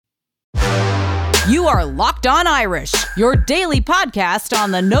You are Locked On Irish, your daily podcast on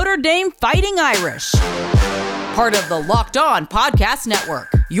the Notre Dame Fighting Irish. Part of the Locked On Podcast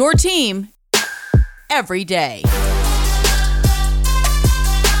Network, your team every day.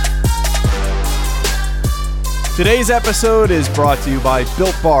 Today's episode is brought to you by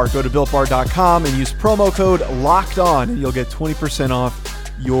Built Bar. Go to BuiltBar.com and use promo code LOCKEDON and you'll get 20% off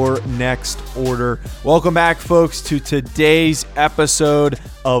your next order. Welcome back, folks, to today's episode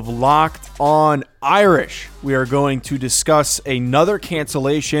of Locked On Irish. We are going to discuss another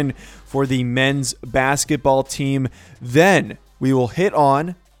cancellation for the men's basketball team. Then we will hit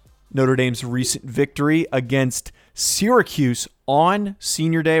on Notre Dame's recent victory against Syracuse on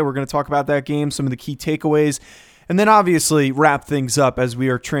Senior Day. We're going to talk about that game, some of the key takeaways, and then obviously wrap things up as we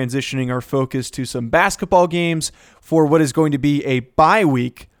are transitioning our focus to some basketball games for what is going to be a bye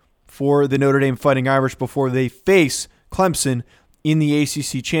week for the Notre Dame Fighting Irish before they face Clemson in the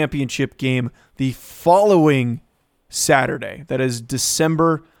ACC Championship game the following Saturday. That is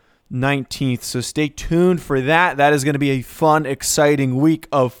December 19th. So stay tuned for that. That is going to be a fun, exciting week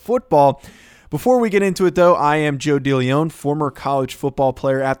of football. Before we get into it, though, I am Joe DeLeon, former college football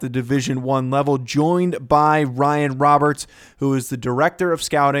player at the Division I level, joined by Ryan Roberts, who is the director of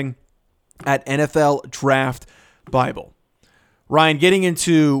scouting at NFL Draft Bible. Ryan, getting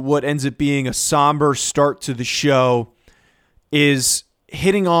into what ends up being a somber start to the show is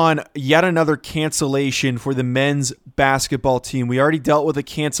hitting on yet another cancellation for the men's basketball team. We already dealt with a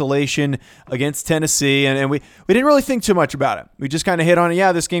cancellation against Tennessee, and we didn't really think too much about it. We just kind of hit on it.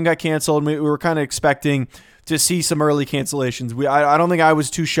 Yeah, this game got canceled, and we were kind of expecting to see some early cancellations. I don't think I was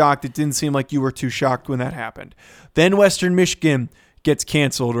too shocked. It didn't seem like you were too shocked when that happened. Then Western Michigan gets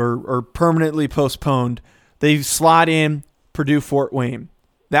canceled or permanently postponed. They slot in Purdue-Fort Wayne.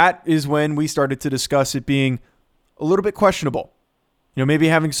 That is when we started to discuss it being a little bit questionable. You know, maybe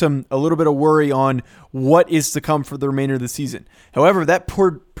having a little bit of worry on what is to come for the remainder of the season. However, that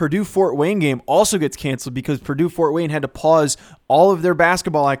Purdue-Fort Wayne game also gets canceled because Purdue-Fort Wayne had to pause all of their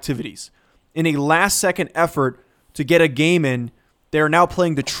basketball activities. In a last-second effort to get a game in, they are now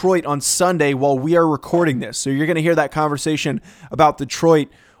playing Detroit on Sunday while we are recording this. So you're going to hear that conversation about Detroit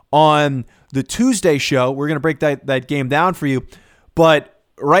on the Tuesday show. We're going to break that game down for you. But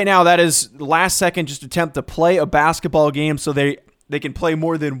right now, that is the last-second just attempt to play a basketball game so they can play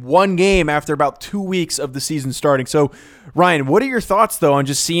more than one game after about 2 weeks of the season starting. So, Ryan, what are your thoughts, though, on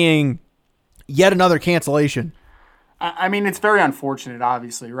just seeing yet another cancellation? I mean, it's very unfortunate,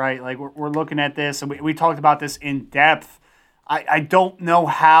 obviously, right? Like, we're looking at this, and we talked about this in depth. I don't know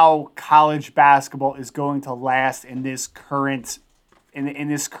how college basketball is going to last in this current in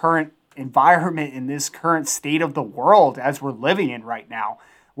this current environment, in this current state of the world as we're living in right now.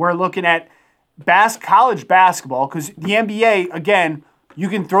 We're looking at college basketball, because the NBA, again, you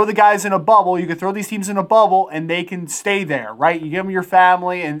can throw the guys in a bubble, you can throw these teams in a bubble, and they can stay there, right? You give them your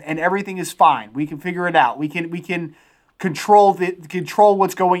family, and everything is fine. We can figure it out. We can control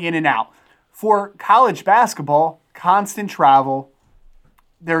what's going in and out. For college basketball, constant travel,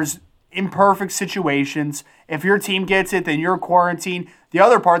 there's imperfect situations. If your team gets it, then you're quarantined. The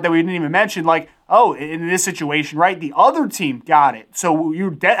other part that we didn't even mention, like, oh, in this situation, right, the other team got it. So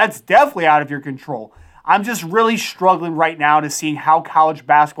that's definitely out of your control. I'm just really struggling right now to seeing how college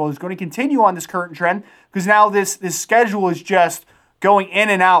basketball is going to continue on this current trend, because now this schedule is just going in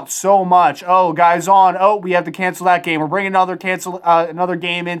and out so much. Oh, guys on. Oh, we have to cancel that game. We're bringing another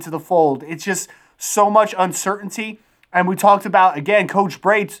game into the fold. It's just so much uncertainty. And we talked about, again, Coach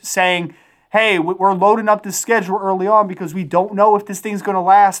Brey saying, hey, we're loading up the schedule early on because we don't know if this thing's going to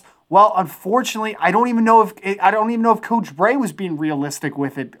last. Well, unfortunately, I don't even know if Coach Brey was being realistic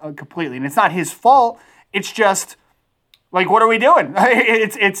with it completely, and it's not his fault. It's just like, what are we doing?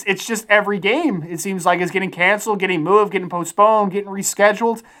 It's just every game, it seems like, is getting canceled, getting moved, getting postponed, getting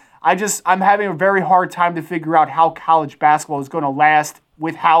rescheduled. I'm having a very hard time to figure out how college basketball is going to last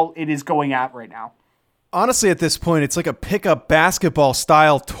with how it is going at right now. Honestly, at this point, it's like a pickup basketball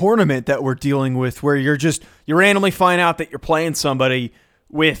style tournament that we're dealing with, where you randomly find out that you're playing somebody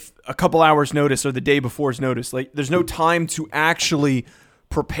with a couple hours notice or the day before's notice. Like, there's no time to actually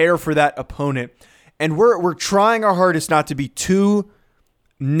prepare for that opponent. And we're trying our hardest not to be too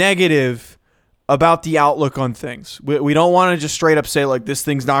negative about the outlook on things. We don't want to just straight up say, like, this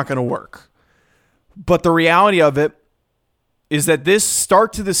thing's not going to work. But the reality of it is that this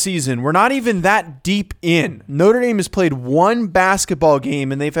start to the season, we're not even that deep in. Notre Dame has played one basketball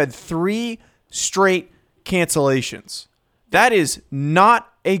game, and they've had 3 straight cancellations. That is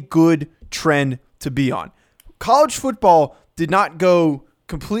not a good trend to be on. College football did not go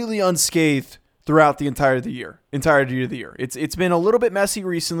completely unscathed throughout the entirety of the year. It's been a little bit messy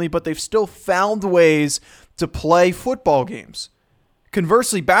recently, but they've still found ways to play football games.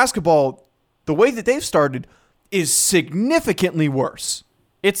 Conversely, basketball, the way that they've started is significantly worse.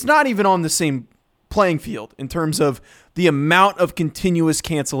 It's not even on the same playing field in terms of the amount of continuous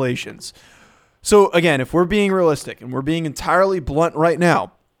cancellations. So again, if we're being realistic and we're being entirely blunt right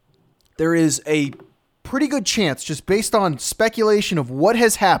now, there is a pretty good chance, just based on speculation of what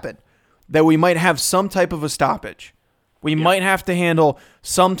has happened, that we might have some type of a stoppage. We might have to handle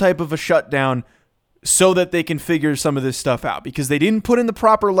some type of a shutdown so that they can figure some of this stuff out, because they didn't put in the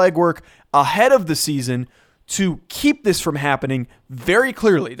proper legwork ahead of the season to keep this from happening very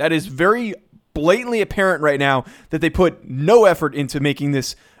clearly. That is very blatantly apparent right now, that they put no effort into making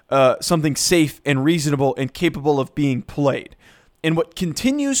this something safe and reasonable and capable of being played. And what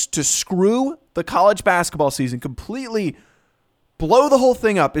continues to screw the college basketball season, completely blow the whole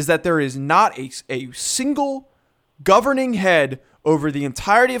thing up, is that there is not a single governing head over the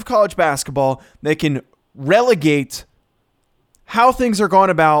entirety of college basketball that can relegate how things are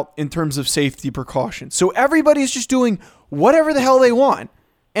gone about in terms of safety precautions. So everybody's just doing whatever the hell they want.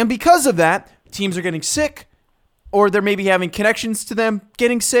 And because of that, teams are getting sick, or they're maybe having connections to them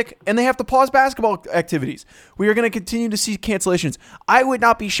getting sick, and they have to pause basketball activities. We are going to continue to see cancellations. I would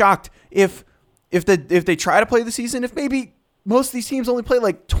not be shocked if they try to play the season, if maybe most of these teams only play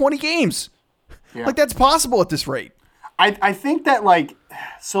like 20 games. Yeah. Like, that's possible at this rate. I think that,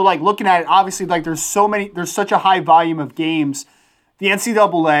 looking at it, obviously, there's such a high volume of games. The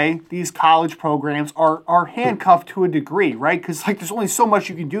NCAA, these college programs are handcuffed to a degree, right? Because there's only so much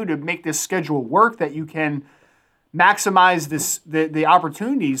you can do to make this schedule work, that you can maximize the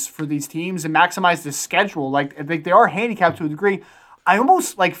opportunities for these teams and maximize the schedule. I think they are handicapped to a degree. I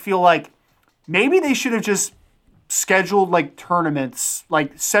almost feel like maybe they should have just scheduled tournaments,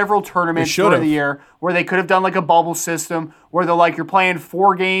 several tournaments during the year, where they could have done a bubble system where you're playing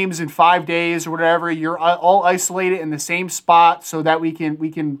 4 games in 5 days or whatever. You're all isolated in the same spot, so that we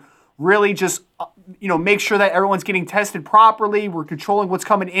can really just make sure that everyone's getting tested properly. We're controlling what's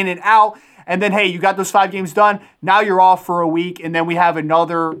coming in and out. And then, hey, you got those 5 games done. Now you're off for a week, and then we have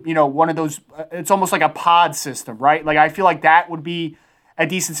another, one of those. It's almost like a pod system, right? I feel like that would be a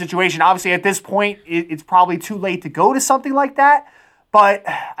decent situation. Obviously, at this point, it's probably too late to go to something like that. But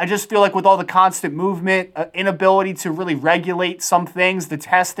I just feel like with all the constant movement, inability to really regulate some things, the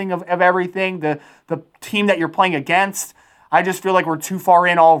testing of everything, the team that you're playing against, I just feel like we're too far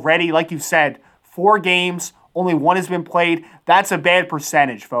in already. Like you said, 4 games, only 1 has been played. That's a bad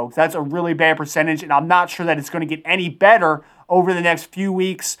percentage, folks. That's a really bad percentage, and I'm not sure that it's going to get any better over the next few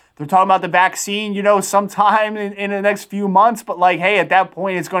weeks. They're talking about the vaccine, sometime in the next few months, but hey, at that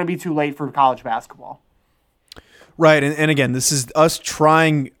point, it's going to be too late for college basketball. Right, and again, this is us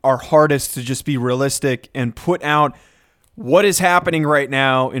trying our hardest to just be realistic and put out what is happening right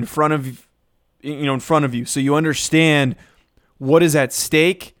now in front of you, so you understand what is at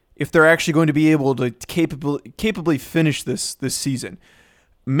stake if they're actually going to be able to capably finish this season.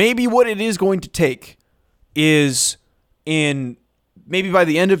 Maybe what it is going to take is maybe by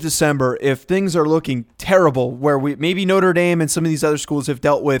the end of December, if things are looking terrible, where maybe Notre Dame and some of these other schools have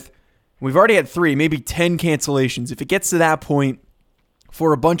dealt with, we've already had 3, maybe 10 cancellations. If it gets to that point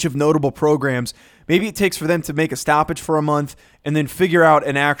for a bunch of notable programs, maybe it takes for them to make a stoppage for a month and then figure out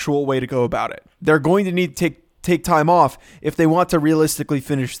an actual way to go about it. They're going to need to take time off if they want to realistically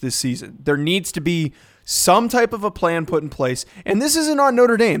finish this season. There needs to be some type of a plan put in place. And this isn't on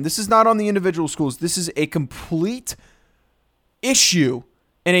Notre Dame. This is not on the individual schools. This is a complete issue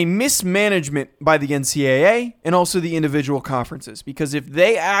and a mismanagement by the NCAA and also the individual conferences. Because if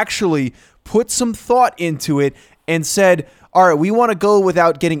they actually put some thought into it and said, all right, we want to go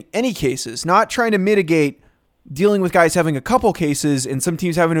without getting any cases, not trying to mitigate dealing with guys having a couple cases and some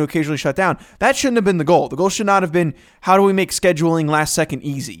teams having to occasionally shut down, that shouldn't have been the goal. The goal should not have been, how do we make scheduling last second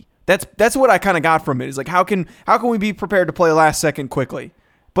easy? That's what I kind of got from it. Is how can we be prepared to play last second quickly?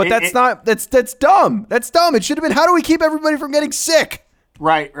 But that's dumb. That's dumb. It should have been, how do we keep everybody from getting sick?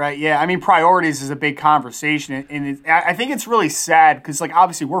 Right. Yeah. I mean, priorities is a big conversation. And I think it's really sad because,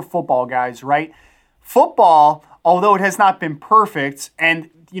 obviously we're football guys, right? Football, although it has not been perfect, and,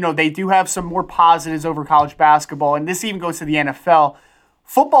 they do have some more positives over college basketball, and this even goes to the NFL.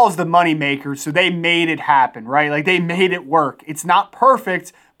 Football is the moneymaker, so they made it happen, right? They made it work. It's not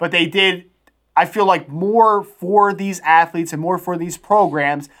perfect, but they did, I feel like, more for these athletes and more for these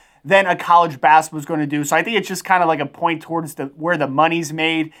programs than a college basketball is going to do. So I think it's just kind of a point towards where the money's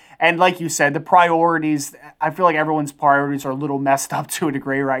made. And like you said, the priorities, I feel like everyone's priorities are a little messed up to a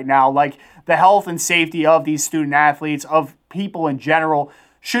degree right now. The health and safety of these student athletes, of people in general,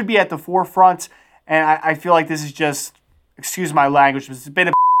 should be at the forefront. And I feel like this is just, excuse my language, but it's a bit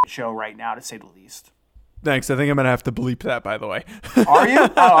of a show right now, to say the least. Thanks. I think I'm going to have to bleep that, by the way. Are you?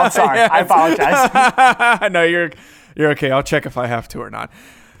 Oh, I'm sorry. I apologize. No, you're okay. I'll check if I have to or not.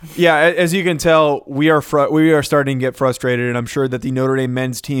 Yeah, as you can tell, we are starting to get frustrated, and I'm sure that the Notre Dame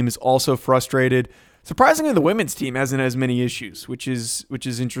men's team is also frustrated. Surprisingly, the women's team hasn't as many issues, which is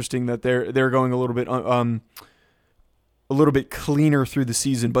interesting that they're going a little bit cleaner through the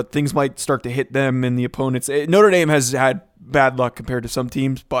season, but things might start to hit them and the opponents. Notre Dame has had bad luck compared to some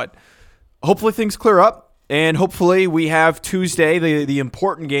teams, but hopefully things clear up. And hopefully we have Tuesday, the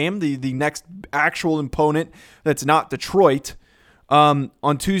important game, the next actual opponent that's not Detroit.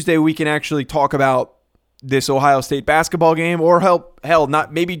 On Tuesday, we can actually talk about this Ohio State basketball game, or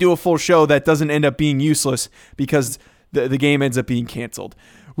not maybe do a full show that doesn't end up being useless because the game ends up being canceled.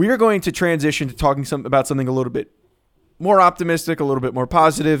 We are going to transition to talking about something a little bit more optimistic, a little bit more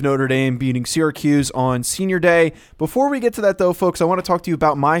positive. Notre Dame beating Syracuse on Senior Day. Before we get to that, though, folks, I want to talk to you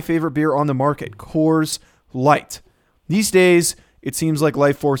about my favorite beer on the market, Coors Light. These days, it seems like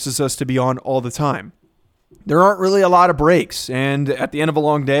life forces us to be on all the time. There aren't really a lot of breaks, and at the end of a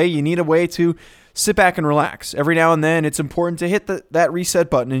long day, you need a way to sit back and relax. Every now and then, it's important to hit that reset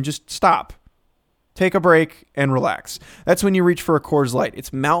button and just stop. Take a break and relax. That's when you reach for a Coors Light.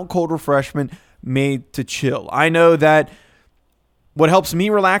 It's mountain cold refreshment made to chill. I know that what helps me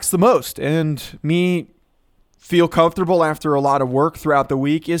relax the most and me feel comfortable after a lot of work throughout the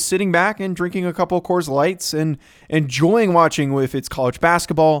week is sitting back and drinking a couple of Coors Lights and enjoying watching, if it's college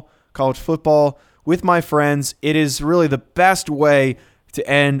basketball, college football, with my friends. It is really the best way to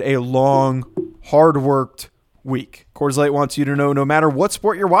end a long, hard-worked week. Coors Light wants you to know no matter what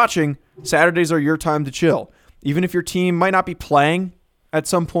sport you're watching, Saturdays are your time to chill. Even if your team might not be playing at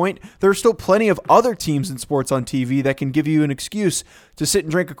some point, there are still plenty of other teams and sports on TV that can give you an excuse to sit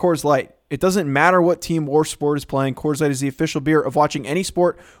and drink a Coors Light. It doesn't matter what team or sport is playing. Coors Light is the official beer of watching any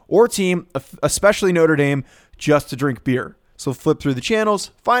sport or team, especially Notre Dame, just to drink beer. So flip through the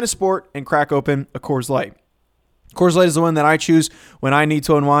channels, find a sport, and crack open a Coors Light. Coors Light is the one that I choose when I need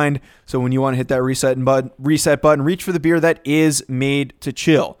to unwind. So when you want to hit that reset button, reach for the beer that is made to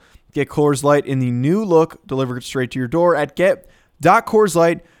chill. Get Coors Light in the new look delivered straight to your door at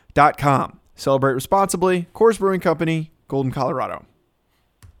get.CoorsLight.com. Celebrate responsibly. Coors Brewing Company, Golden, Colorado.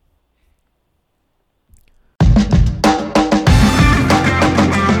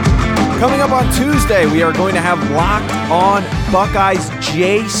 Coming up on Tuesday, we are going to have Locked On Buckeyes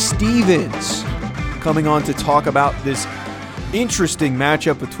Jay Stevens coming on to talk about this interesting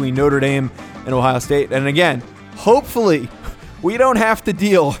matchup between Notre Dame and Ohio State. And again, hopefully we don't have to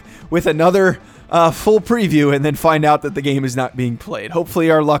deal with another full preview and then find out that the game is not being played.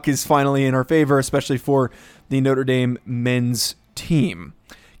 Hopefully our luck is finally in our favor, especially for the Notre Dame men's team.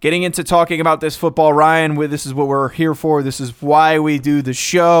 Getting into talking about this football, Ryan, this is what we're here for. This is why we do the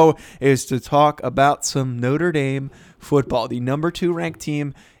show, is to talk about some Notre Dame football. The number 2 ranked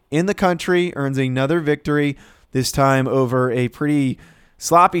team in the country earns another victory, this time over a pretty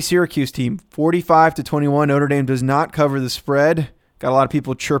sloppy Syracuse team. 45-21, Notre Dame does not cover the spread. Got a lot of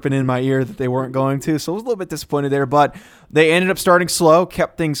people chirping in my ear that they weren't going to, so I was a little bit disappointed there, but they ended up starting slow,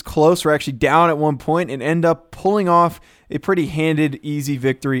 kept things close. We're actually down at one point and end up pulling off a pretty handed, easy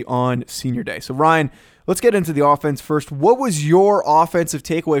victory on Senior Day. So, Ryan, let's get into the offense first. What was your offensive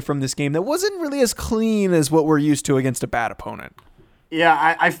takeaway from this game that wasn't really as clean as what we're used to against a bad opponent?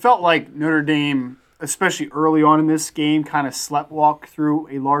 Yeah, I felt like Notre Dame, especially early on in this game, kind of sleptwalked through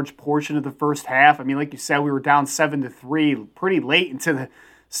a large portion of the first half. I mean, like you said, we were down 7-3 pretty late into the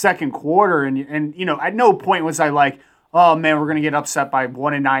second quarter. And you know, at no point was I like, oh, man, we're going to get upset by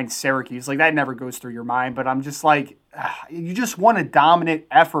 1-9 Syracuse. Like, that never goes through your mind. But I'm just like, you just want a dominant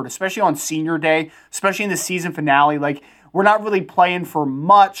effort, especially on Senior Day, especially in the season finale. Like, we're not really playing for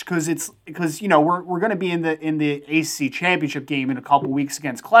much because you know we're going to be in the ACC championship game in a couple weeks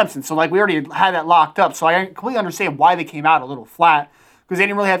against Clemson. So like we already had that locked up. So I completely understand why they came out a little flat because they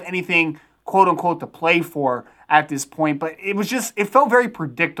didn't really have anything quote unquote to play for at this point. But it felt very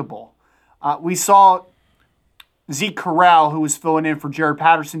predictable. We saw Zeke Corral, who was filling in for Jared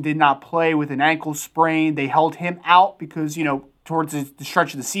Patterson, did not play with an ankle sprain. They held him out because, you know, towards the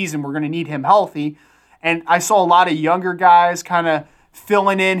stretch of the season, we're going to need him healthy. And I saw a lot of younger guys kind of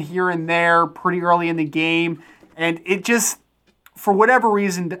filling in here and there pretty early in the game. And it just, for whatever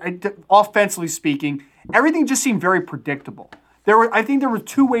reason, offensively speaking, everything just seemed very predictable. I think there were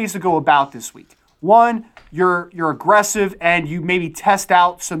 2 ways to go about this week. One, you're aggressive and you maybe test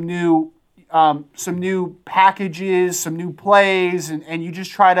out some new packages, some new plays, and you just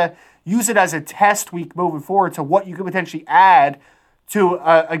try to use it as a test week moving forward to what you could potentially add to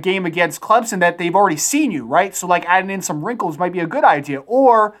a game against Clemson that they've already seen you, right? So like adding in some wrinkles might be a good idea.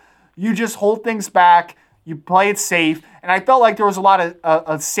 Or you just hold things back, you play it safe. And I felt like there was a lot of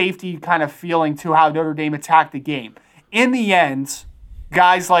a safety kind of feeling to how Notre Dame attacked the game. In the end,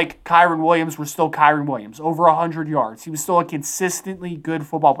 guys like Kyren Williams were still Kyren Williams, over 100 yards. He was still a consistently good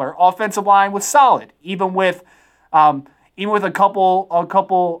football player. Offensive line was solid, even with a couple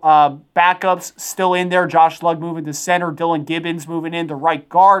backups still in there. Josh Lugg moving to center, Dylan Gibbons moving in to right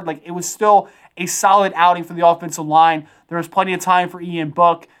guard. Like, it was still a solid outing for the offensive line. There was plenty of time for Ian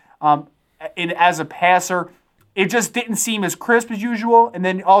Book as a passer. It just didn't seem as crisp as usual. And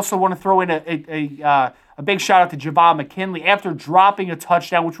then also want to throw in a big shout out to Javon McKinley. After dropping a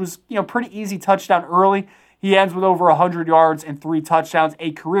touchdown, which was pretty easy touchdown early, he ends with over 100 yards and 3 touchdowns,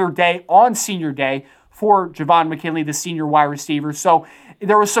 a career day on senior day for Javon McKinley, the senior wide receiver. So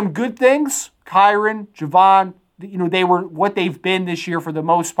there were some good things. Kyren, Javon, they were what they've been this year for the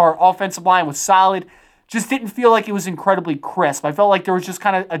most part. Offensive line was solid. Just didn't feel like it was incredibly crisp. I felt like there was just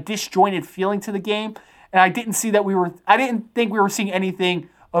kind of a disjointed feeling to the game. And I didn't think we were seeing anything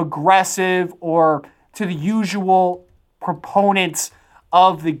aggressive or to the usual proponents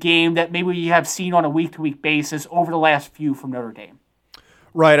of the game that maybe we have seen on a week-to-week basis over the last few from Notre Dame.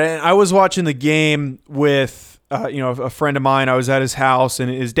 Right. And I was watching the game with a friend of mine. I was at his house, and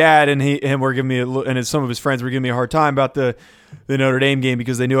his dad and him were giving me and some of his friends were giving me a hard time about the Notre Dame game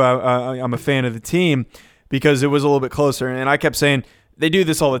because they knew I'm a fan of the team because it was a little bit closer. And I kept saying they do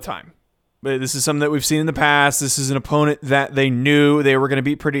this all the time. But this is something that we've seen in the past. This is an opponent that they knew they were going to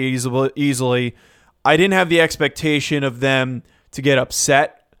beat pretty easily. I didn't have the expectation of them to get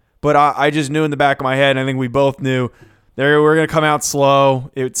upset, but I just knew in the back of my head, and I think we both knew, they were going to come out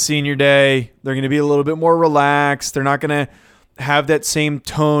slow. It's senior day. They're going to be a little bit more relaxed. They're not going to have that same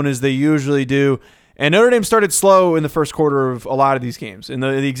tone as they usually do. And Notre Dame started slow in the first quarter of a lot of these games. And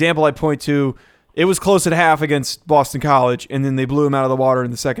the example I point to, it was close at half against Boston College, and then they blew them out of the water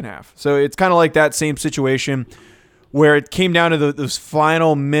in the second half. So it's kind of like that same situation where it came down to those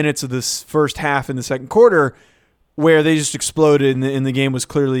final minutes of this first half in the second quarter where they just exploded, and the game was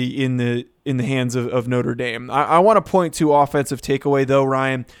clearly in the hands of Notre Dame. I want to point to offensive takeaway, though,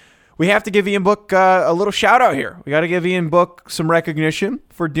 Ryan. We have to give Ian Book a little shout-out here. We got to give Ian Book some recognition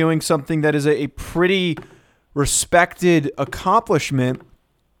for doing something that is a pretty respected accomplishment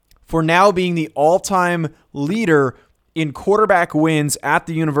for now being the all-time leader in quarterback wins at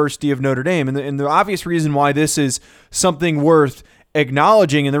the University of Notre Dame. And the obvious reason why this is something worth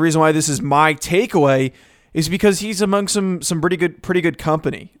acknowledging, and the reason why this is my takeaway, is because he's among some pretty good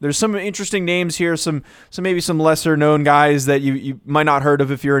company. There's some interesting names here, some maybe some lesser known guys that you might not heard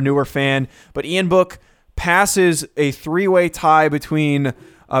of if you're a newer fan. But Ian Book passes a 3-way tie between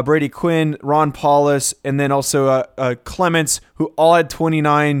Brady Quinn, Ron Paulus, and then also Clements, who all had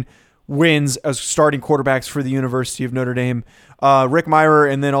 29 wins as starting quarterbacks for the University of Notre Dame. Rick Mirer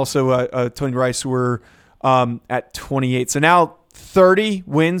and then also Tony Rice were at 28. So now 30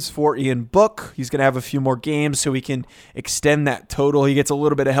 wins for Ian Book. He's going to have a few more games so he can extend that total. He gets a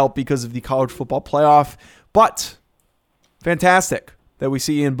little bit of help because of the college football playoff, but fantastic that we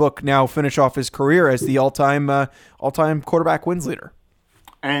see Ian Book now finish off his career as the all-time quarterback wins leader.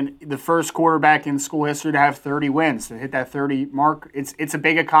 And the first quarterback in school history to have 30 wins, to hit that 30 mark. It's a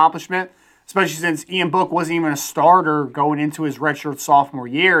big accomplishment, especially since Ian Book wasn't even a starter going into his redshirt sophomore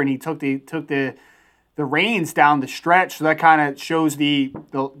year, and he took the reins down the stretch. So that kind of shows the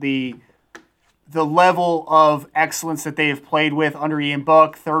level of excellence that they have played with under Ian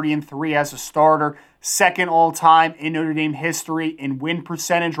Book. 30-3 as a starter, second all-time in Notre Dame history in win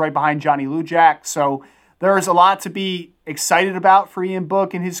percentage, right behind Johnny Lujack. So there is a lot to be excited about for Ian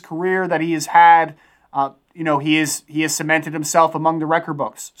Book in his career that he has had. He has cemented himself among the record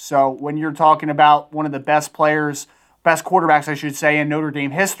books. So when you're talking about one of the best quarterbacks, I should say, in Notre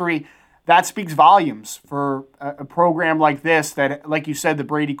Dame history, that speaks volumes for a program like this. That, like you said, the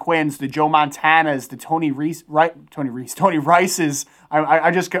Brady Quinns, the Joe Montanas, the Tony Rices.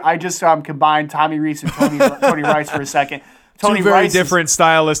 I just combined Tommy Rees and Tony Rice for a second. Two very different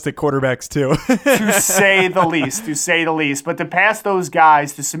stylistic quarterbacks, too. to say the least. But to pass those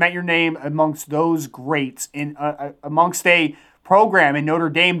guys, to cement your name amongst those greats, amongst a program in Notre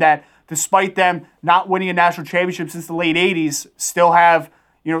Dame that, despite them not winning a national championship since the late 80s, still have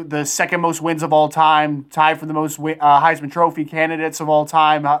the second most wins of all time, tied for the most Heisman Trophy candidates of all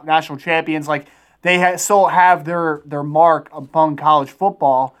time, national champions. Like, they still have their mark among college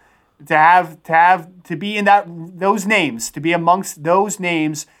football. To be in those names, to be amongst those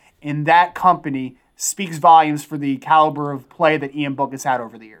names in that company speaks volumes for the caliber of play that Ian Book has had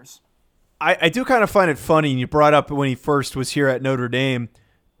over the years. I do kind of find it funny, and you brought up when he first was here at Notre Dame,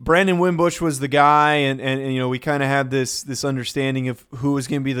 Brandon Wimbush was the guy, and we kind of had this understanding of who was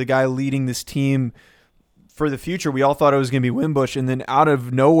going to be the guy leading this team for the future. We all thought it was going to be Wimbush, and then out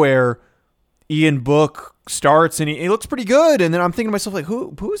of nowhere, Ian Book starts, and he looks pretty good. And then I'm thinking to myself, like,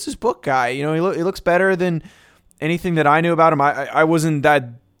 who is this Book guy? He looks better than anything that I knew about him. I wasn't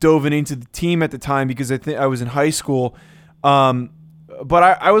that dove into the team at the time because I think I was in high school. But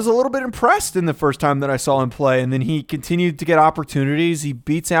I was a little bit impressed in the first time that I saw him play, and then he continued to get opportunities. He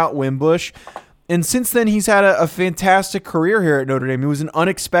beats out Wimbush, and since then he's had a fantastic career here at Notre Dame. It was an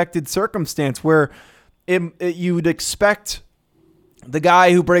unexpected circumstance where you would expect the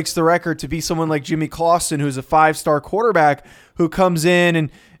guy who breaks the record to be someone like Jimmy Clausen, who's a 5-star quarterback who comes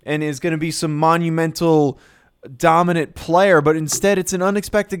in and is going to be some monumental dominant player, but instead it's an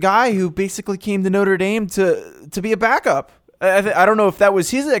unexpected guy who basically came to Notre Dame to be a backup. I don't know if that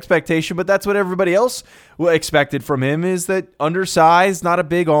was his expectation, but that's what everybody else expected from him, is that undersized, not a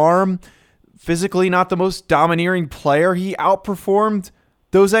big arm, physically not the most domineering player. He outperformed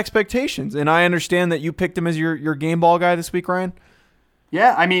those expectations, and I understand that you picked him as your game ball guy this week, Ryan.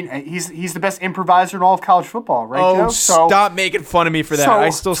 Yeah, I mean, he's the best improviser in all of college football, right, Joe? So, stop making fun of me for that.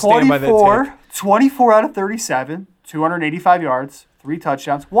 I still stand by that take. 24 out of 37, 285 yards, 3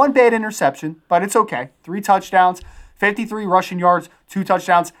 touchdowns, 1 bad interception, but it's okay. 3 touchdowns. 53 rushing yards, 2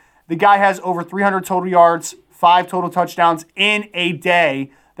 touchdowns. The guy has over 300 total yards, 5 total touchdowns in a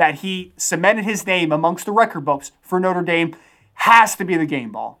day that he cemented his name amongst the record books for Notre Dame. Has to be the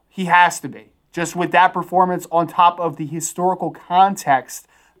game ball. He has to be. Just with that performance on top of the historical context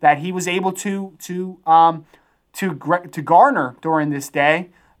that he was able to garner during this day,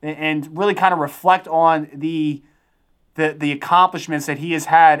 and really kind of reflect on the accomplishments that he has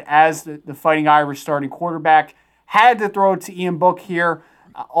had as the Fighting Irish starting quarterback. Had to throw it to Ian Book here.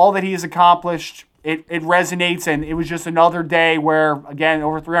 All that he has accomplished, it resonates, and it was just another day where, again,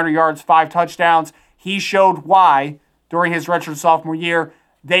 over 300 yards, 5 touchdowns. He showed why, during his redshirt sophomore year,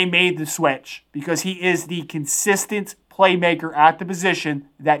 they made the switch, because he is the consistent playmaker at the position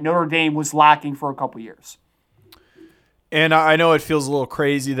that Notre Dame was lacking for a couple years. And I know it feels a little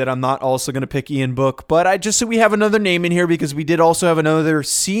crazy that I'm not also going to pick Ian Book, but so we have another name in here because we did also have another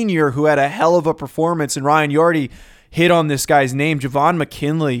senior who had a hell of a performance. And Ryan, you already hit on this guy's name, Javon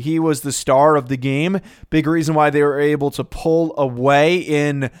McKinley. He was the star of the game. Big reason why they were able to pull away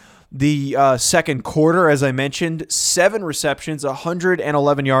in the second quarter, as I mentioned. 7 receptions,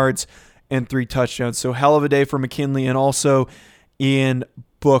 111 yards, and 3 touchdowns. So hell of a day for McKinley, and also Ian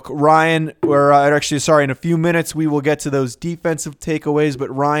Book. Ryan, in a few minutes we will get to those defensive takeaways, but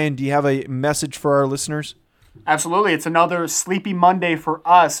Ryan, do you have a message for our listeners? Absolutely. It's another sleepy Monday for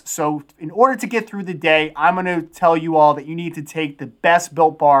us. So in order to get through the day, I'm going to tell you all that you need to take the best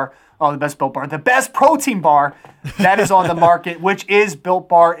Built Bar, the best protein bar that is on the market, which is Built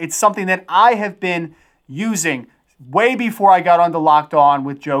Bar. It's something that I have been using way before I got on the Locked On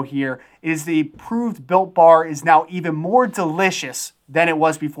with Joe here. It is the proved Built Bar is now even more delicious than it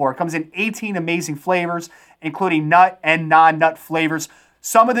was before. It comes in 18 amazing flavors, including nut and non-nut flavors.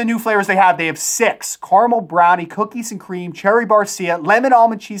 Some of the new flavors they have 6: caramel brownie, cookies and cream, cherry barcia, lemon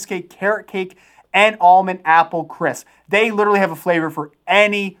almond cheesecake, carrot cake, and almond apple crisp. They literally have a flavor for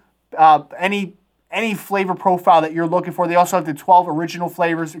any flavor profile that you're looking for. They also have the 12 original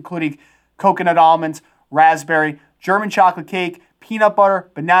flavors, including coconut almonds, raspberry, German chocolate cake, peanut butter,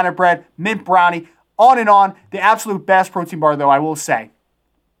 banana bread, mint brownie, on and on. The absolute best protein bar, though, I will say,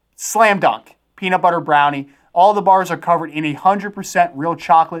 slam dunk, peanut butter brownie. All the bars are covered in 100% real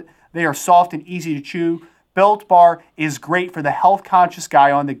chocolate. They are soft and easy to chew. Built Bar is great for the health-conscious guy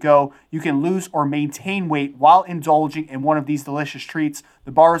on the go. You can lose or maintain weight while indulging in one of these delicious treats.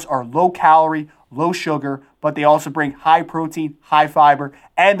 The bars are low-calorie, low sugar, but they also bring high protein, high fiber,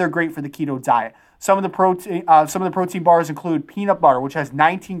 and they're great for the keto diet. Some of the protein bars include peanut butter, which has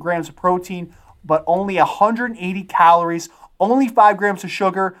 19 grams of protein, but only 180 calories, only 5 grams of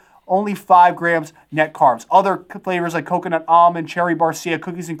sugar, only 5 grams net carbs. Other flavors like coconut almond, cherry barcia,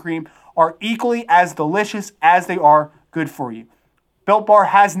 cookies and cream are equally as delicious as they are good for you. Built Bar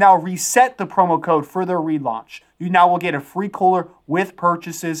has now reset the promo code for their relaunch. You now will get a free cooler with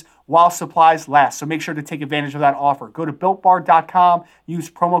purchases while supplies last. So make sure to take advantage of that offer. Go to BuiltBar.com, use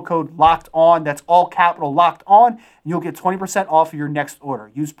promo code LOCKEDON. That's all capital Locked On, and you'll get 20% off of your next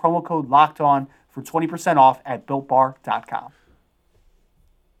order. Use promo code LOCKEDON for 20% off at BuiltBar.com.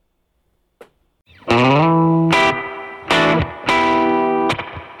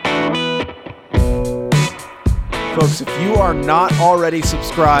 Folks, if you are not already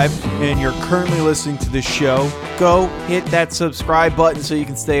subscribed and you're currently listening to this show, go hit that subscribe button so you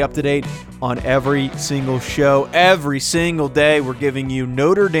can stay up to date on every single show. Every single day, we're giving you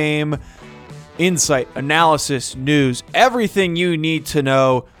Notre Dame insight, analysis, news, everything you need to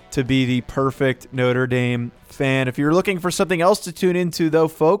know to be the perfect Notre Dame fan. If you're looking for something else to tune into, though,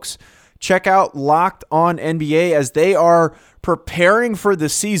 folks, check out Locked On NBA as they are preparing for the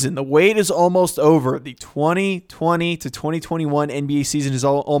season. The wait is almost over. The 2020 to 2021 NBA season is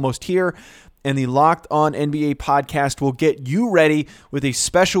almost here, and the Locked On NBA podcast will get you ready with a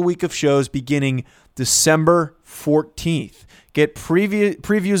special week of shows beginning December 14th. Get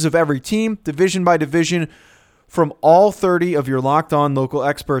previews of every team, division by division, from all 30 of your Locked On local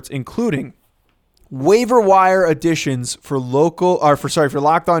experts, including waiver wire additions for Locked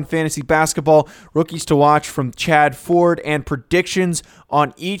On Fantasy Basketball, rookies to watch from Chad Ford, and predictions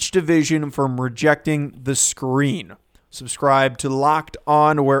on each division from Rejecting the Screen. Subscribe to Locked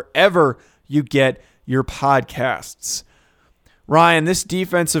On wherever you get your podcasts. Ryan, this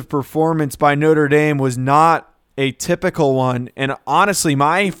defensive performance by Notre Dame was not a typical one, and honestly,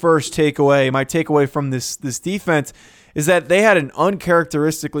 my takeaway from this defense is that they had an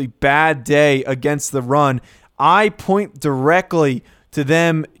uncharacteristically bad day against the run. I point directly to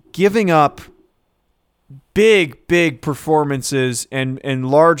them giving up big performances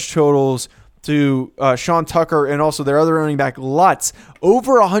and large totals to Sean Tucker and also their other running back, Lutz.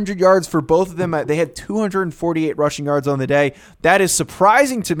 Over 100 yards for both of them. They had 248 rushing yards on the day. That is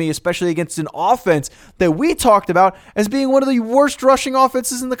surprising to me, especially against an offense that we talked about as being one of the worst rushing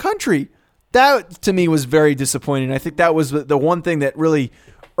offenses in the country. That, to me, was very disappointing. I think that was the one thing that really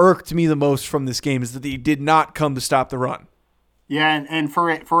irked me the most from this game is that he did not come to stop the run. Yeah, and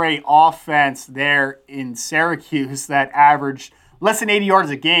for a offense there in Syracuse that averaged less than 80 yards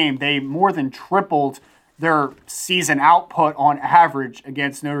a game, they more than tripled their season output on average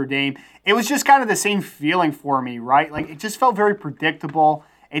against Notre Dame. It was just kind of the same feeling for me, right? Like, it just felt very predictable.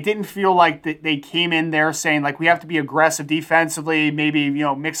 It didn't feel like they came in there saying, like, we have to be aggressive defensively, maybe,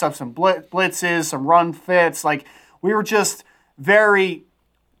 mix up some blitzes, some run fits. Like, we were just very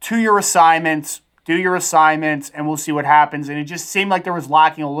to your assignments, do your assignments, and we'll see what happens. And it just seemed like there was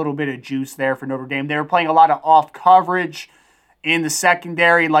lacking a little bit of juice there for Notre Dame. They were playing a lot of off coverage in the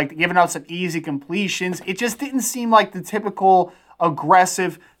secondary, like giving out some easy completions. It just didn't seem like the typical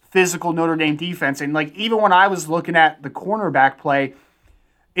aggressive, physical Notre Dame defense. And, like, even when I was looking at the cornerback play,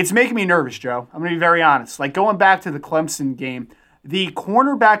 it's making me nervous, Joe. I'm going to be very honest. Like, going back to the Clemson game, the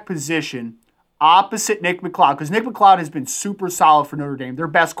cornerback position opposite Nick McCloud, because Nick McCloud has been super solid for Notre Dame, their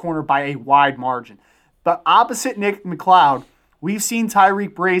best corner by a wide margin. But opposite Nick McCloud, we've seen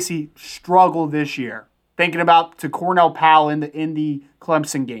Tyreek Bracy struggle this year. Thinking about to Cornell Powell in the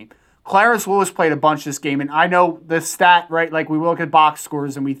Clemson game. Clarence Lewis played a bunch this game, and I know the stat, right? Like, we look at box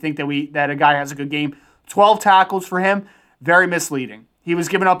scores and we think that a guy has a good game. 12 tackles for him, very misleading. He was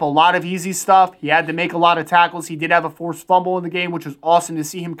giving up a lot of easy stuff. He had to make a lot of tackles. He did have a forced fumble in the game, which was awesome to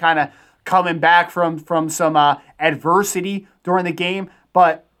see him kind of coming back from some adversity during the game.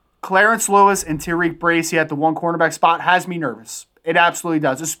 But Clarence Lewis and Tyreek Bracy at the one cornerback spot has me nervous. It absolutely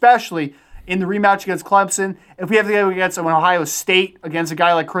does, especially in the rematch against Clemson. If we have to go against an Ohio State against a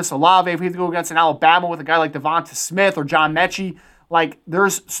guy like Chris Olave, if we have to go against an Alabama with a guy like Devonta Smith or John Mechie, like,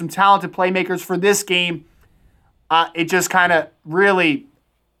 there's some talented playmakers for this game. It just kind of really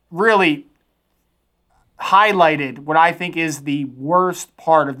highlighted what I think is the worst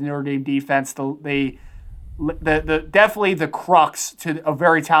part of the Notre Dame defense, the definitely the crux to a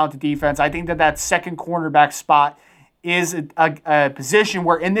very talented defense. I think that second cornerback spot is a position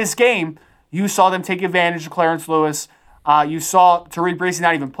where in this game you saw them take advantage of Clarence Lewis. You saw Tyreek Bracy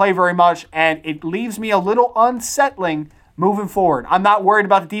not even play very much, and it leaves me a little unsettling moving forward. I'm not worried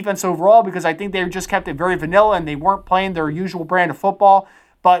about the defense overall because I think they just kept it very vanilla and they weren't playing their usual brand of football.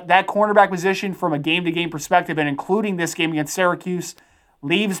 But that cornerback position from a game-to-game perspective, and including this game against Syracuse,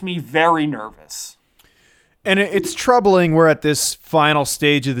 leaves me very nervous. And it's troubling we're at this final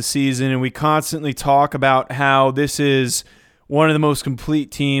stage of the season, and we constantly talk about how this is one of the most complete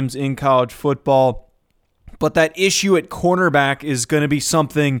teams in college football. But that issue at cornerback is going to be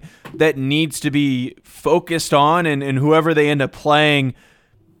something that needs to be focused on, and whoever they end up playing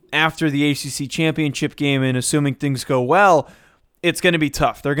after the ACC championship game, and assuming things go well, it's going to be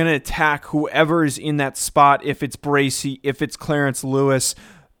tough. They're going to attack whoever is in that spot. If it's Bracy, if it's Clarence Lewis,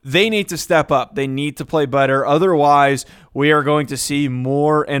 they need to step up. They need to play better. Otherwise, we are going to see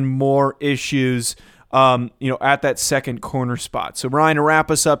more and more issues at that second corner spot. So, Ryan, to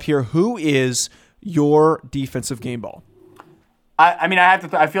wrap us up here, who is your defensive game ball?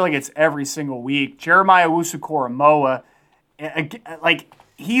 I feel like it's every single week. Jeremiah Owusu-Koramoah, like,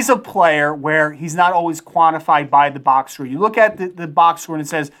 he's a player where he's not always quantified by the box score. You look at the box score and it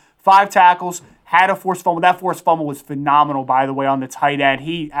says 5 tackles, had a forced fumble. That forced fumble was phenomenal, by the way, on the tight end.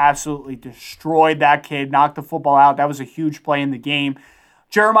 He absolutely destroyed that kid, knocked the football out. That was a huge play in the game.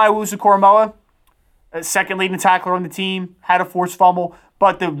 Jeremiah Owusu-Koramoah, second leading tackler on the team, had a forced fumble.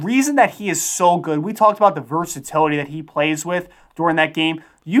 But the reason that he is so good, we talked about the versatility that he plays with during that game.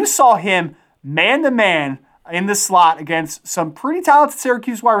 You saw him man-to-man in the slot against some pretty talented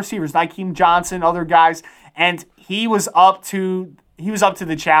Syracuse wide receivers, Nykeem Johnson, other guys, and he was up to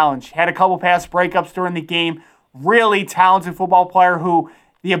the challenge. Had a couple pass breakups during the game. Really talented football player who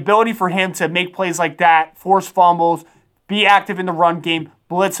the ability for him to make plays like that, force fumbles, be active in the run game,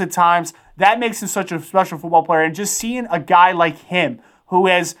 blitz at times, that makes him such a special football player. And just seeing a guy like him who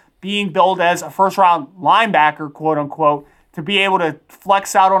is being billed as a first-round linebacker, quote-unquote, to be able to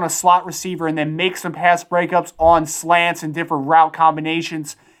flex out on a slot receiver and then make some pass breakups on slants and different route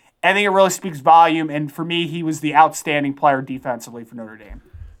combinations, I think it really speaks volume. And for me, he was the outstanding player defensively for Notre Dame.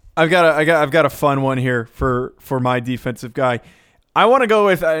 I've got a fun one here for my defensive guy. I want to go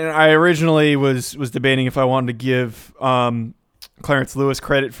with. I originally was debating if I wanted to give Clarence Lewis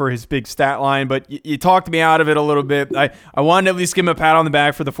credit for his big stat line, but you talked me out of it a little bit. I wanted to at least give him a pat on the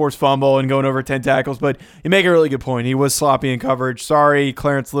back for the forced fumble and going over 10 tackles, but you make a really good point. He was sloppy in coverage. Sorry,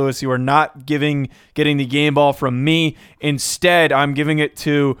 Clarence Lewis, you are not getting the game ball from me. Instead, I'm giving it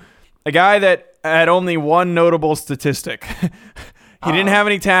to a guy that had only one notable statistic. He didn't have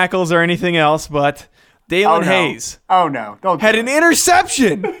any tackles or anything else, but Dalen Hayes. Oh, no. Had an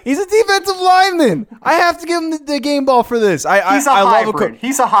interception. He's a defensive lineman. I have to give him the game ball for this. He's a hybrid.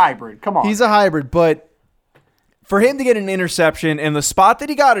 He's a hybrid. Come on. He's a hybrid, but for him to get an interception and the spot that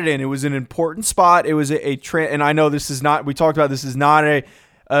he got it in, it was an important spot. It was and I know this is not, we talked about this is not a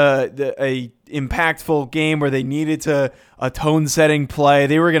impactful game where they needed a tone-setting play.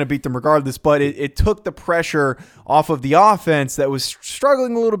 They were going to beat them regardless, but it took the pressure off of the offense that was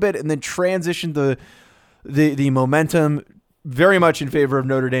struggling a little bit and then transitioned the momentum very much in favor of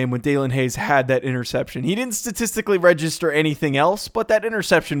Notre Dame when Dalen Hayes had that interception. He didn't statistically register anything else, but that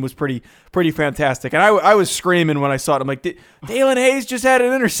interception was pretty fantastic. And I was screaming when I saw it. I'm like, Dalen Hayes just had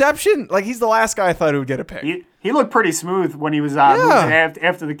an interception? Like, he's the last guy I thought who would get a pick. He looked pretty smooth when he was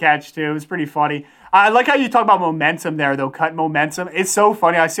after the catch, too. It was pretty funny. I like how you talk about momentum there, though, cut momentum. It's so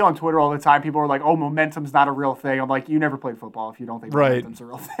funny. I see on Twitter all the time, people are like, oh, momentum's not a real thing. I'm like, you never played football if you don't think momentum's a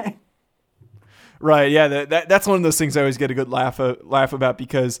real thing. Right, yeah, that's one of those things I always get a good laugh about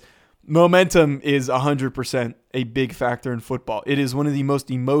because momentum is 100% a big factor in football. It is one of the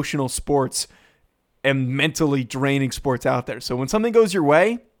most emotional sports and mentally draining sports out there. So when something goes your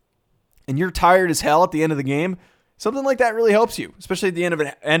way and you're tired as hell at the end of the game, something like that really helps you, especially at the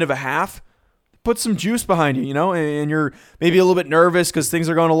end of a half. Put some juice behind you, and you're maybe a little bit nervous because things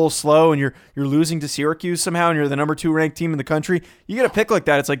are going a little slow and you're losing to Syracuse somehow and you're the number 2 ranked team in the country. You get a pick like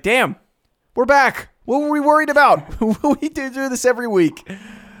that, it's like, damn, we're back. What were we worried about? We do this every week.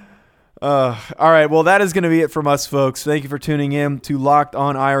 All right, well, that is going to be it from us, folks. Thank you for tuning in to Locked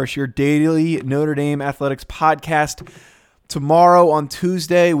On Irish, your daily Notre Dame athletics podcast. Tomorrow on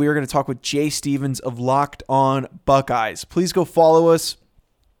Tuesday, we are going to talk with Jay Stevens of Locked On Buckeyes. Please go follow us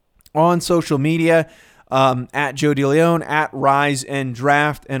on social media at Joe DeLeon, at Rise and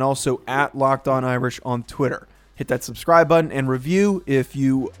Draft, and also at Locked On Irish on Twitter. Hit that subscribe button and review if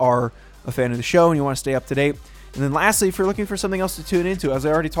you are a fan of the show and you want to stay up to date. And then lastly, if you're looking for something else to tune into, as I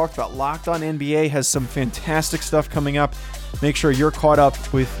already talked about, Locked On NBA has some fantastic stuff coming up. Make sure you're caught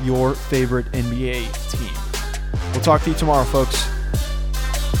up with your favorite NBA team. We'll talk to you tomorrow, folks.